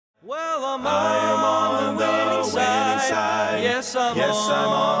Well, I'm on the winning side. Yes, I'm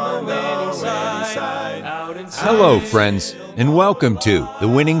on the winning side. Hello, friends, and welcome to the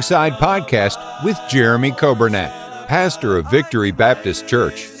Winning Side Podcast with Jeremy Coburnett, pastor of Victory Baptist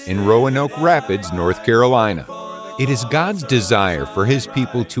Church in Roanoke Rapids, North Carolina. It is God's desire for His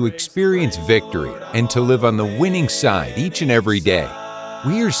people to experience victory and to live on the winning side each and every day.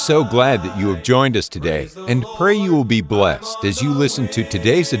 We are so glad that you have joined us today and pray you will be blessed as you listen to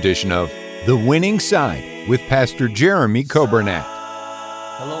today's edition of The Winning Side with Pastor Jeremy Coburnett.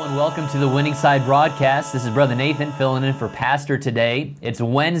 Hello and welcome to the Winning Side broadcast. This is Brother Nathan filling in for Pastor today. It's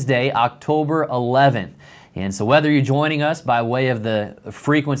Wednesday, October 11th. And so whether you're joining us by way of the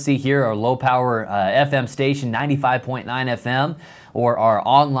frequency here, our low-power FM station, 95.9 FM, or our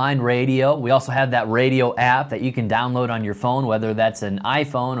online radio, we also have that radio app that you can download on your phone, whether that's an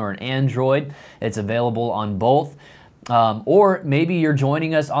iPhone or an Android. It's available on both. Or maybe you're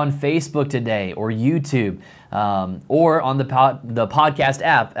joining us on Facebook today or YouTube. Or on the podcast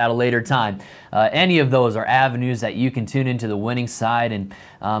app at a later time. Any of those are avenues that you can tune into the Winning Side, and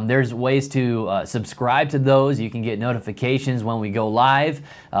there's ways to subscribe to those. You can get notifications when we go live.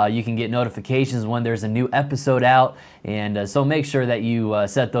 You can get notifications when there's a new episode out, and so make sure that you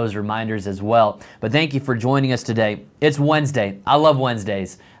set those reminders as well. But thank you for joining us today. It's Wednesday. I love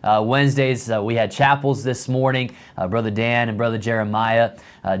Wednesdays. We had chapels this morning. Brother Dan and Brother Jeremiah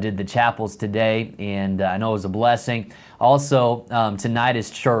did the chapels today, and I know it was a blessing. Also, tonight is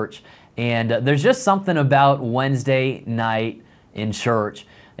church, and there's just something about Wednesday night in church.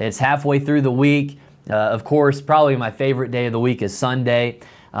 It's halfway through the week. Of course, probably my favorite day of the week is Sunday,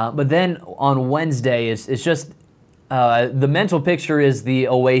 but then on Wednesday, it's just the mental picture is the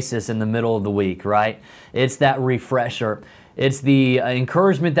oasis in the middle of the week, right? It's that refresher. It's the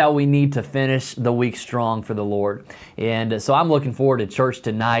encouragement that we need to finish the week strong for the Lord. And so I'm looking forward to church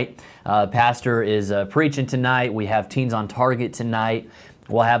tonight. Pastor is preaching tonight. We have Teens on Target tonight.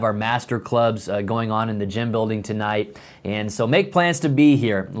 We'll have our master clubs going on in the gym building tonight. And so make plans to be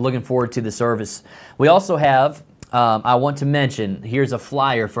here. Looking forward to the service. We also have, I want to mention, here's a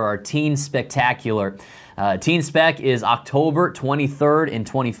flyer for our Teen Spectacular. Teen Spec is October 23rd and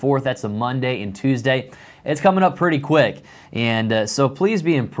 24th. That's a Monday and Tuesday. It's coming up pretty quick, and so please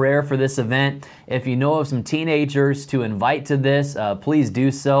be in prayer for this event. If you know of some teenagers to invite to this, please do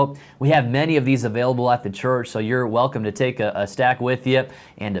so. We have many of these available at the church, so you're welcome to take a stack with you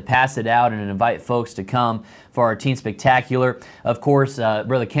and to pass it out and invite folks to come for our Teen Spectacular. Of course,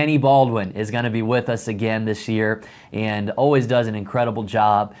 Brother Kenny Baldwin is going to be with us again this year and always does an incredible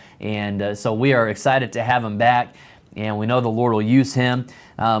job, and so we are excited to have him back. And we know the Lord will use him.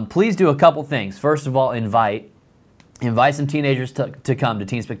 Please do a couple things. First of all, invite some teenagers to come to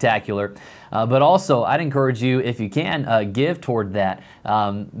Teen Spectacular. But also, I'd encourage you, if you can, give toward that.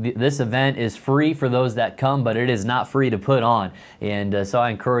 This event is free for those that come, but it is not free to put on. And so I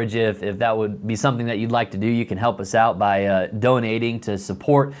encourage you, if that would be something that you'd like to do, you can help us out by donating to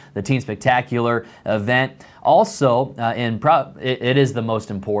support the Teen Spectacular event. Also, it is the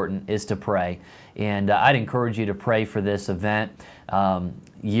most important, is to pray. And I'd encourage you to pray for this event.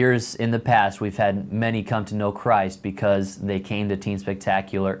 Years in the past, we've had many come to know Christ because they came to Teen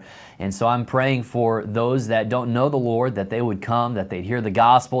Spectacular. And so I'm praying for those that don't know the Lord, that they would come, that they'd hear the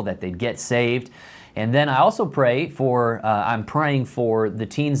gospel, that they'd get saved. And then I also I'm praying for the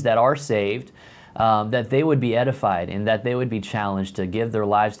teens that are saved, that they would be edified and that they would be challenged to give their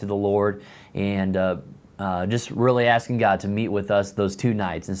lives to the Lord, and just really asking God to meet with us those 2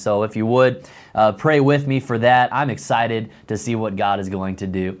 nights. And so if you would, pray with me for that. I'm excited to see what God is going to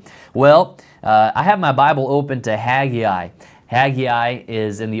do. Well, I have my Bible open to Haggai. Haggai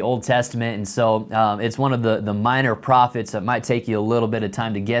is in the Old Testament, and so it's one of the minor prophets. It might take you a little bit of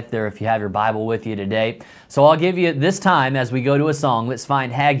time to get there if you have your Bible with you today. So I'll give you this time as we go to a song. Let's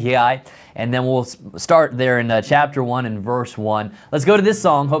find Haggai, and then we'll start there in chapter 1 and verse 1. Let's go to this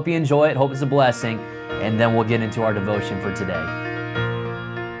song. Hope you enjoy it. Hope it's a blessing. And then we'll get into our devotion for today.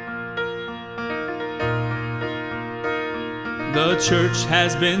 The church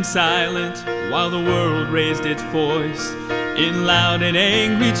has been silent while the world raised its voice. In loud and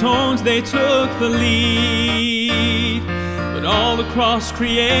angry tones they took the lead. But all across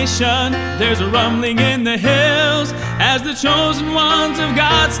creation there's a rumbling in the hills as the chosen ones of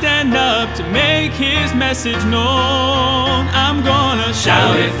God stand up to make His message known. I'm gonna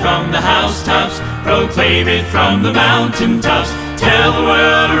shout it from the housetops, proclaim it from the mountaintops, tell the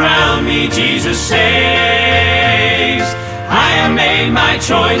world around me Jesus saves. I have made my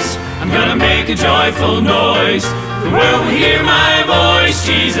choice, I'm gonna make a joyful noise. The world will hear my voice,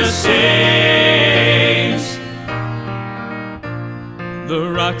 Jesus saves. The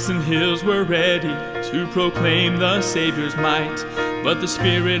rocks and hills were ready to proclaim the Savior's might, but the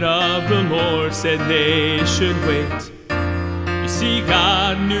Spirit of the Lord said they should wait. You see,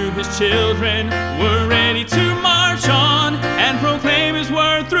 God knew His children were ready to march on and proclaim His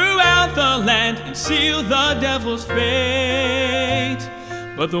word throughout the land and seal the devil's fate.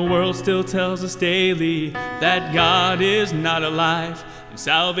 But the world still tells us daily that God is not alive, and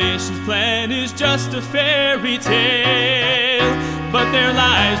salvation's plan is just a fairy tale. But their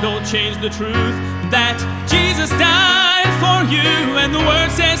lies don't change the truth that Jesus died for you, and the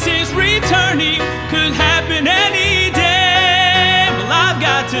word says His returning could happen any day. Well, I've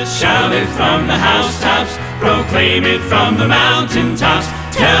got to shout it from the housetops, proclaim it from the mountaintops,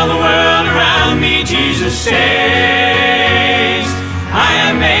 tell the world around me Jesus saves. I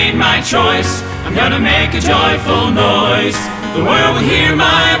have made my choice, I'm gonna make a joyful noise. The world will hear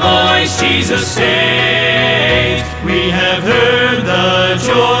my voice, Jesus saves. We have heard the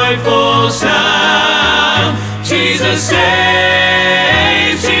joyful sound. Jesus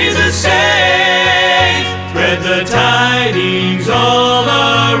saves, Jesus saves. Spread the tidings all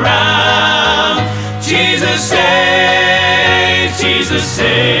around. Jesus saves, Jesus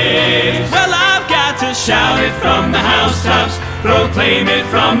saves. Well, I've got to shout it from the housetops, proclaim it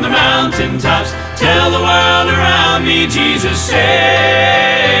from the mountaintops, tell the world around me Jesus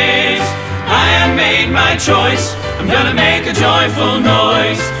saves. I have made my choice, I'm gonna make a joyful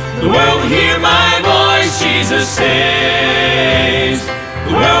noise. The world will hear my voice, Jesus saves.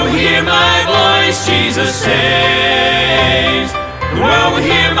 The world will hear my voice, Jesus saves. The world will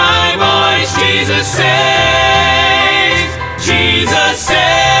hear my voice, Jesus saves. Jesus saves.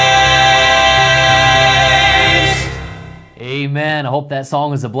 Amen. I hope that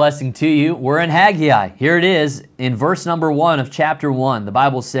song is a blessing to you. We're in Haggai. Here it is in verse number 1 of chapter 1. The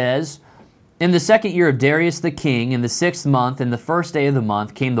Bible says, "In the 2nd year of Darius the king, in the 6th month, in the 1st day of the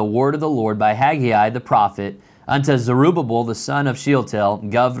month, came the word of the Lord by Haggai the prophet unto Zerubbabel the son of Shealtiel,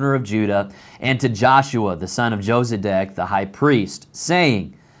 governor of Judah, and to Joshua the son of Josedech the high priest,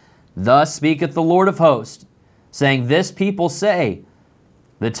 saying, Thus speaketh the Lord of hosts, saying, This people say,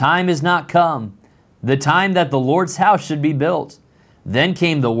 The time is not come, the time that the Lord's house should be built. Then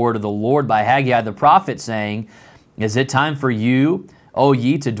came the word of the Lord by Haggai the prophet, saying, Is it time for you, O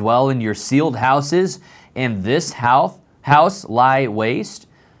ye, to dwell in your sealed houses, and this house lie waste?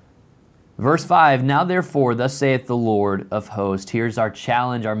 Verse 5, Now therefore, thus saith the Lord of hosts. Here's our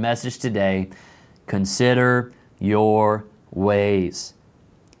challenge, our message today. Consider your ways.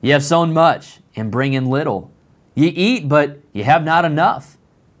 You have sown much and bring in little. You eat, but you have not enough.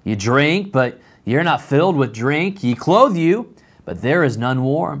 You drink, but you're not filled with drink. Ye clothe you, but there is none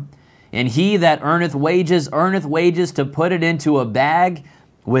warm. And he that earneth wages to put it into a bag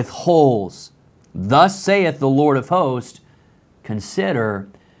with holes. Thus saith the Lord of hosts, consider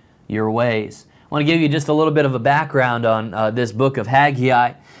your ways. I want to give you just a little bit of a background on this book of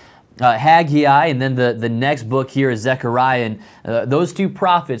Haggai. Haggai and then the next book here is Zechariah. And those two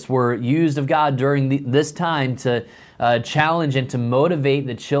prophets were used of God during this time to challenge and to motivate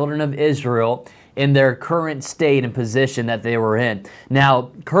the children of Israel in their current state and position that they were in.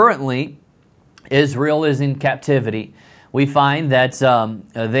 Now, currently, Israel is in captivity. We find that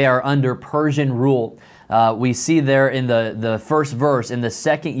they are under Persian rule. We see there in the first verse, in the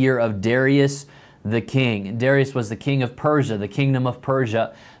 2nd year of Darius the king. Darius was the king of Persia, the kingdom of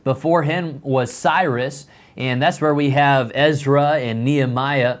Persia. Before him was Cyrus, and that's where we have Ezra and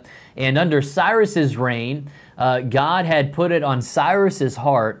Nehemiah. And under Cyrus's reign, God had put it on Cyrus's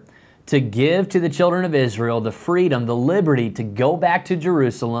heart to give to the children of Israel the freedom, the liberty to go back to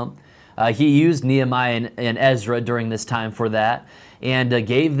Jerusalem. He used Nehemiah and Ezra during this time for that, and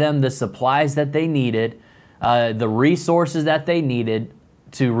gave them the supplies that they needed, the resources that they needed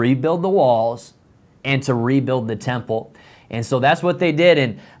to rebuild the walls and to rebuild the temple. And so that's what they did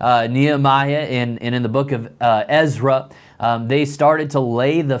in Nehemiah and in the book of Ezra. They started to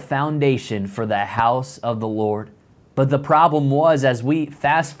lay the foundation for the house of the Lord. But the problem was, as we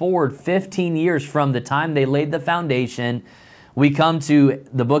fast forward 15 years from the time they laid the foundation, we come to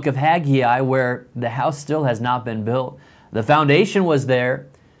the book of Haggai where the house still has not been built. The foundation was there,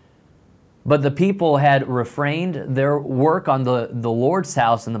 but the people had refrained their work on the Lord's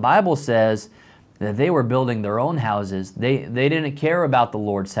house, and the Bible says that they were building their own houses. They didn't care about the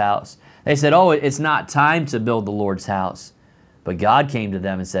Lord's house. They said, oh, it's not time to build the Lord's house. But God came to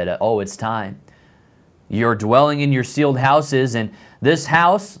them and said, oh, it's time. You're dwelling in your sealed houses, and this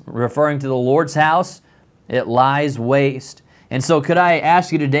house, referring to the Lord's house, it lies waste. And so could I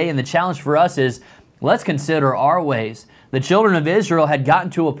ask you today, and the challenge for us is, let's consider our ways. The children of Israel had gotten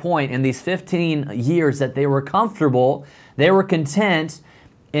to a point in these 15 years that they were comfortable, they were content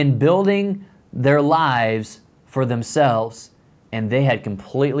in building their lives for themselves, and they had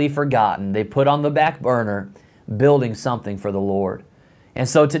completely forgotten. They put on the back burner building something for the Lord. And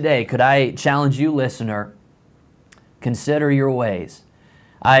so today, could I challenge you, listener, consider your ways.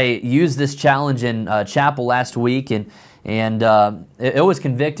 I used this challenge in chapel last week, and it was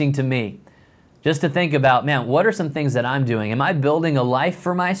convicting to me. Just to think about, man, what are some things that I'm doing? Am I building a life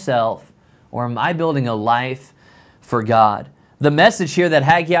for myself, or am I building a life for God? The message here that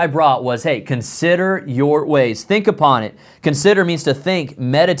Haggai brought was, hey, consider your ways. Think upon it. Consider means to think,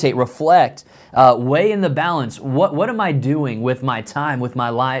 meditate, reflect, weigh in the balance. What am I doing with my time, with my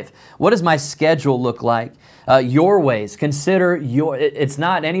life? What does my schedule look like? Your ways. Consider it's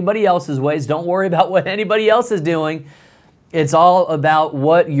not anybody else's ways. Don't worry about what anybody else is doing. It's all about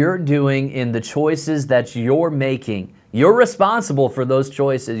what you're doing in the choices that you're making. You're responsible for those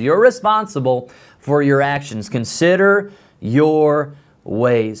choices. You're responsible for your actions. Consider your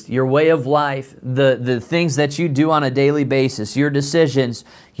ways, your way of life, the things that you do on a daily basis, your decisions,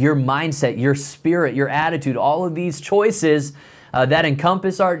 your mindset, your spirit, your attitude, all of these choices that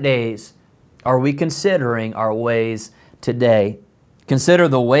encompass our days. Are we considering our ways today? Consider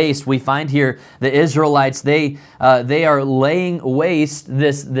the waste. We find here the Israelites, they are laying waste.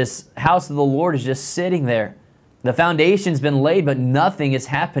 This house of the Lord is just sitting there. The foundation's been laid, but nothing is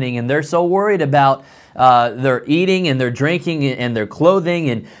happening, and they're so worried about their eating and their drinking and their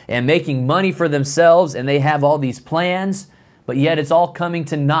clothing and making money for themselves, and they have all these plans, but yet it's all coming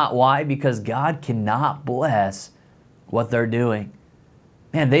to naught. Why? Because God cannot bless what they're doing.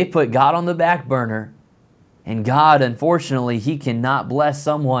 Man, they put God on the back burner. And God, unfortunately, He cannot bless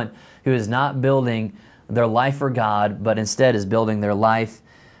someone who is not building their life for God, but instead is building their life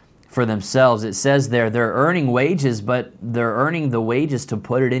for themselves. It says there, they're earning wages, but they're earning the wages to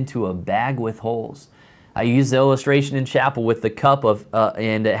put it into a bag with holes. I used the illustration in chapel with the cup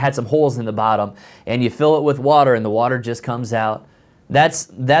and it had some holes in the bottom, and you fill it with water, and the water just comes out. That's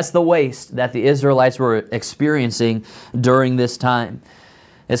the waste that the Israelites were experiencing during this time.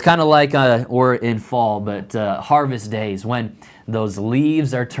 It's kind of like we're in fall, but harvest days when those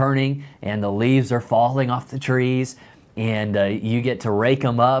leaves are turning and the leaves are falling off the trees, and you get to rake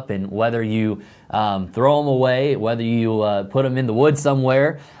them up, and whether you throw them away, whether you put them in the woods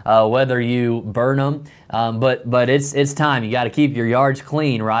somewhere, whether you burn them, but it's time. You got to keep your yards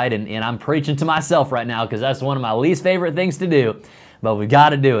clean, right? And I'm preaching to myself right now because that's one of my least favorite things to do, but we've got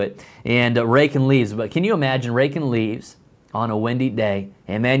to do it. And raking leaves. But can you imagine raking leaves on a windy day,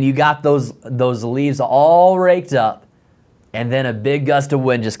 and man, you got those leaves all raked up, and then a big gust of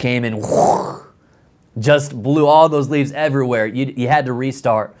wind just came and just blew all those leaves everywhere. You had to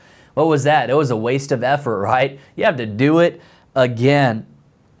restart. What was that? It was a waste of effort, right? You have to do it again.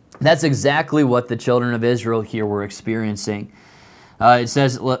 That's exactly what the children of Israel here were experiencing. It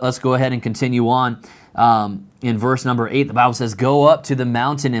says, let's go ahead and continue on. In verse number 8, the Bible says, "Go up to the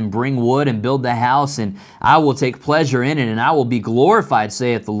mountain and bring wood and build the house, and I will take pleasure in it, and I will be glorified,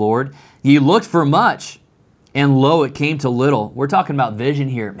 saith the Lord. Ye looked for much, and lo, it came to little." We're talking about vision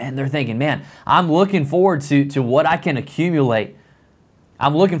here. Man, they're thinking, man, I'm looking forward to what I can accumulate.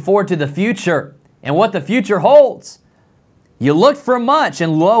 I'm looking forward to the future and what the future holds. You looked for much,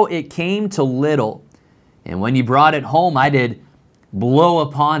 and lo, it came to little. And when you brought it home, I did blow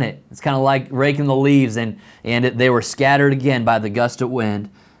upon it. It's kind of like raking the leaves, and they were scattered again by the gust of wind.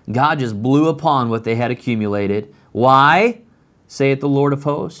 God just blew upon what they had accumulated. Why, saith the Lord of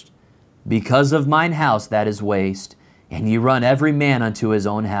hosts? Because of mine house that is waste, and ye run every man unto his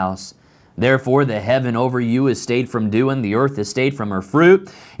own house. Therefore the heaven over you is stayed from dew, and the earth is stayed from her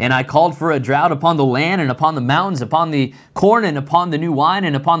fruit. And I called for a drought upon the land, and upon the mountains, upon the corn, and upon the new wine,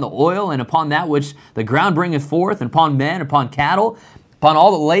 and upon the oil, and upon that which the ground bringeth forth, and upon men, upon cattle, upon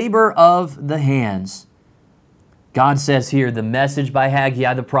all the labor of the hands. God says here, the message by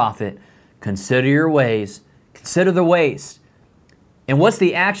Haggai the prophet, consider your ways, consider the waste. And what's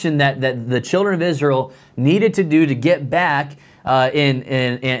the action that the children of Israel needed to do to get back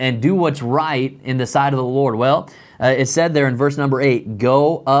and do what's right in the sight of the Lord? Well, it said there in verse number 8,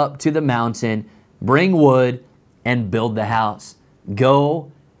 go up to the mountain, bring wood, and build the house.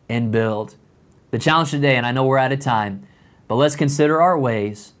 Go and build. The challenge today, and I know we're out of time, but let's consider our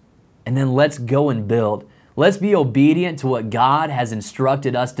ways, and then let's go and build. Let's be obedient to what God has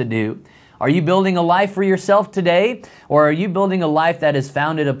instructed us to do. Are you building a life for yourself today, or are you building a life that is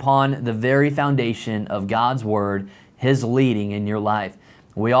founded upon the very foundation of God's Word, His leading in your life?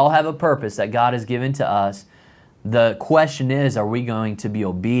 We all have a purpose that God has given to us. The question is, are we going to be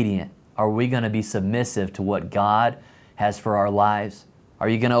obedient? Are we going to be submissive to what God has for our lives. Are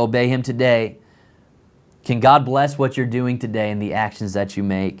you going to obey Him today? Can God bless what you're doing today and the actions that you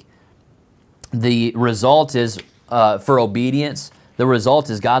make? The result is, for obedience, the result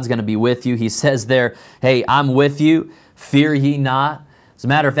is God's going to be with you. He says there, hey, I'm with you, fear ye not. As a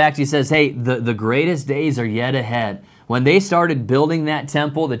matter of fact, He says, hey, the greatest days are yet ahead. When they started building that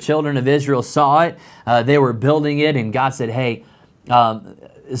temple, the children of Israel saw it. They were building it, and God said, hey,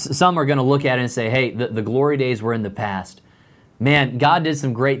 some are going to look at it and say, hey, the glory days were in the past. Man, God did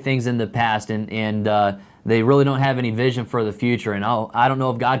some great things in the past, and they really don't have any vision for the future. And I don't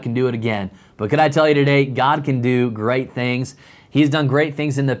know if God can do it again. But could I tell you today, God can do great things. He's done great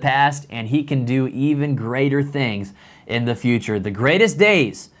things in the past, and He can do even greater things in the future. The greatest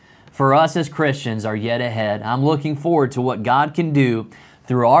days for us as Christians are yet ahead. I'm looking forward to what God can do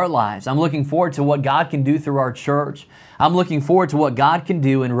through our lives. I'm looking forward to what God can do through our church. I'm looking forward to what God can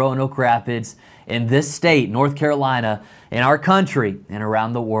do in Roanoke Rapids, in this state, North Carolina, in our country, and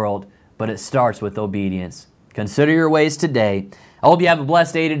around the world. But it starts with obedience. Consider your ways today. I hope you have a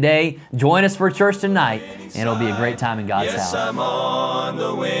blessed day today. Join us for church tonight, and it'll be a great time in God's house. I'm on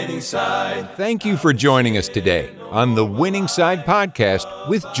the winning side. Thank you for joining us today on the Winning Side Podcast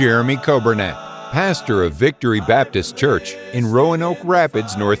with Jeremy Coburnett, pastor of Victory Baptist Church in Roanoke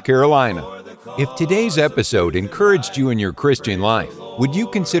Rapids, North Carolina. If today's episode encouraged you in your Christian life, would you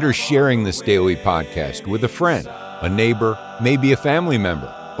consider sharing this daily podcast with a friend, a neighbor, maybe a family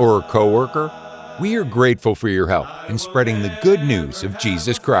member, or a coworker? We are grateful for your help in spreading the good news of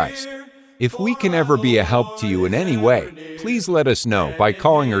Jesus Christ. If we can ever be a help to you in any way, please let us know by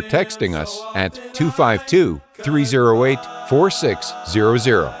calling or texting us at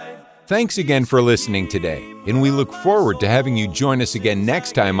 252-308-4600. Thanks again for listening today, and we look forward to having you join us again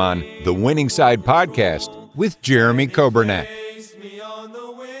next time on the Winning Side Podcast with Jeremy Coburnett.